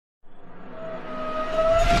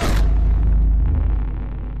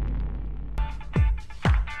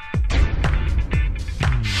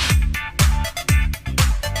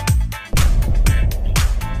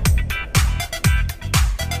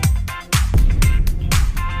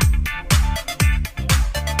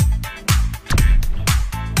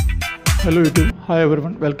Hello YouTube, hi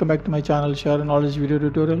everyone, welcome back to my channel Share Knowledge video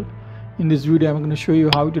tutorial. In this video I'm going to show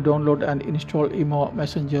you how to download and install IMO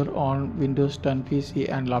Messenger on Windows 10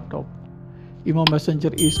 PC and laptop. IMO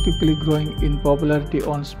Messenger is quickly growing in popularity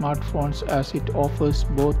on smartphones as it offers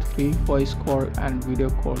both free voice call and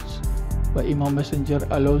video calls. The IMO Messenger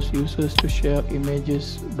allows users to share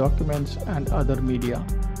images, documents and other media.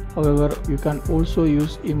 However, you can also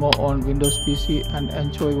use IMO on Windows PC and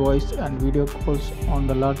enjoy voice and video calls on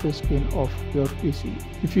the larger screen of your PC.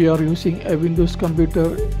 If you are using a Windows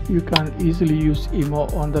computer, you can easily use IMO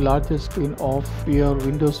on the larger screen of your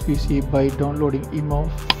Windows PC by downloading IMO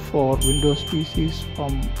for Windows PCs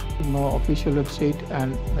from IMO official website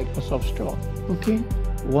and Microsoft Store. Okay,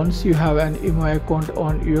 once you have an IMO account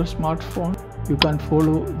on your smartphone, you can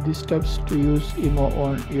follow these steps to use IMO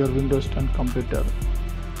on your Windows 10 computer.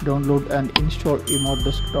 Download and install IMO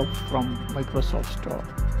desktop from Microsoft Store.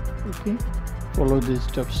 Okay, follow these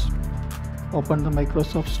steps. Open the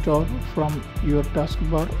Microsoft Store from your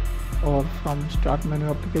taskbar or from Start Menu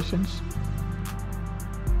Applications,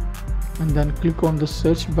 and then click on the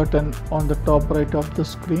search button on the top right of the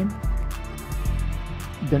screen.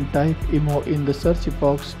 Then type IMO in the search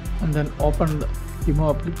box and then open the IMO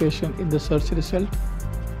application in the search result.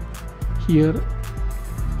 Here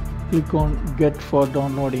click on Get for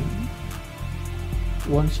downloading.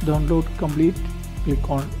 Once download complete, click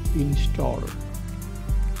on Install.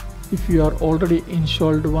 If you are already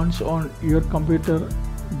installed once on your computer,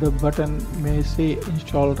 the button may say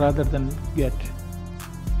Install rather than Get.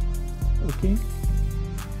 Okay.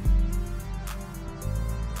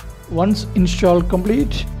 Once install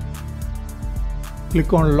complete,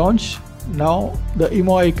 click on Launch. Now the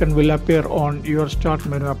IMO icon will appear on your Start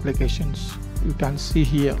Menu Applications. You can see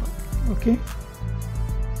here. Okay,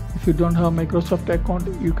 if you don't have Microsoft account,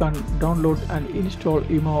 you can download and install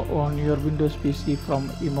IMO on your Windows PC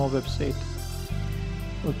from IMO website.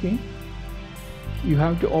 Okay, you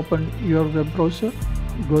have to open your web browser,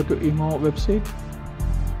 go to IMO website.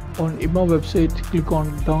 On IMO website, click on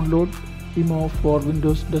Download IMO for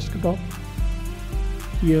Windows Desktop.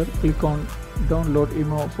 Here click on Download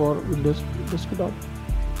IMO for Windows Desktop.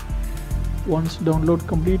 Once download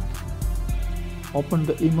complete, open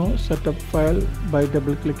the IMO setup file by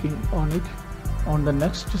double clicking on it. On the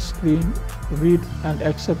next screen, read and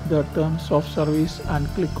accept the terms of service and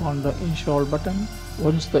click on the install button.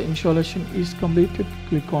 Once the installation is completed,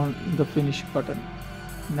 click on the finish button.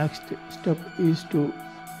 Next step is to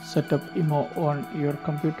set up IMO on your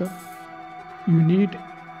computer. You need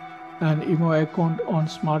an IMO account on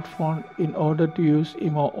smartphone in order to use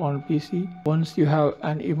IMO on PC. Once you have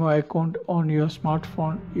an IMO account on your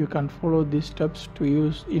smartphone, you can follow these steps to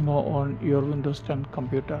use IMO on your Windows 10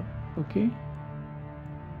 computer. Okay,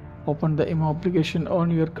 open the IMO application on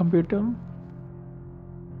your computer.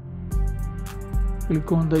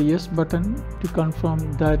 Click on the Yes button to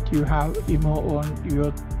confirm that you have IMO on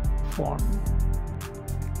your phone.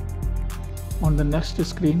 On the next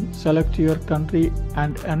screen, select your country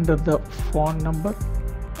and enter the phone number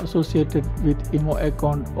associated with IMO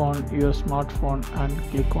account on your smartphone and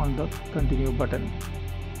click on the Continue button.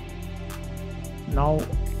 Now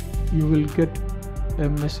you will get a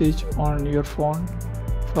message on your phone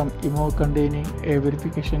from IMO containing a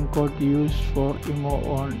verification code used for IMO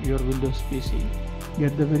on your Windows PC.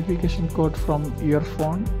 Get the verification code from your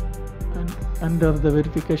phone and enter the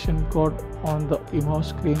verification code on the IMO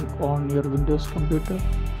screen on your Windows computer.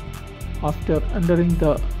 After entering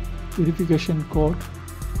the verification code,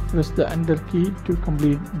 press the Enter key to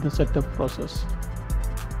complete the setup process.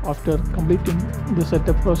 After completing the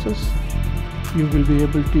setup process, you will be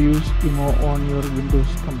able to use IMO on your Windows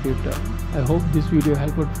computer. I hope this video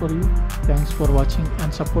helped for you. Thanks for watching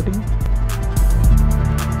and supporting.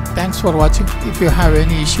 Thanks for watching. If you have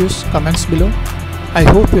any issues, comments below. I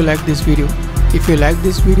hope you like this video. If you like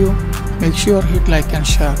this video, make sure hit like and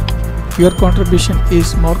share. Your contribution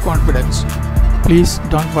is more confidence. Please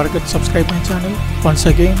don't forget to subscribe my channel. Once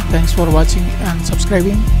again, thanks for watching and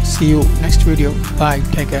subscribing. See you next video. Bye.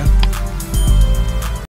 Take care.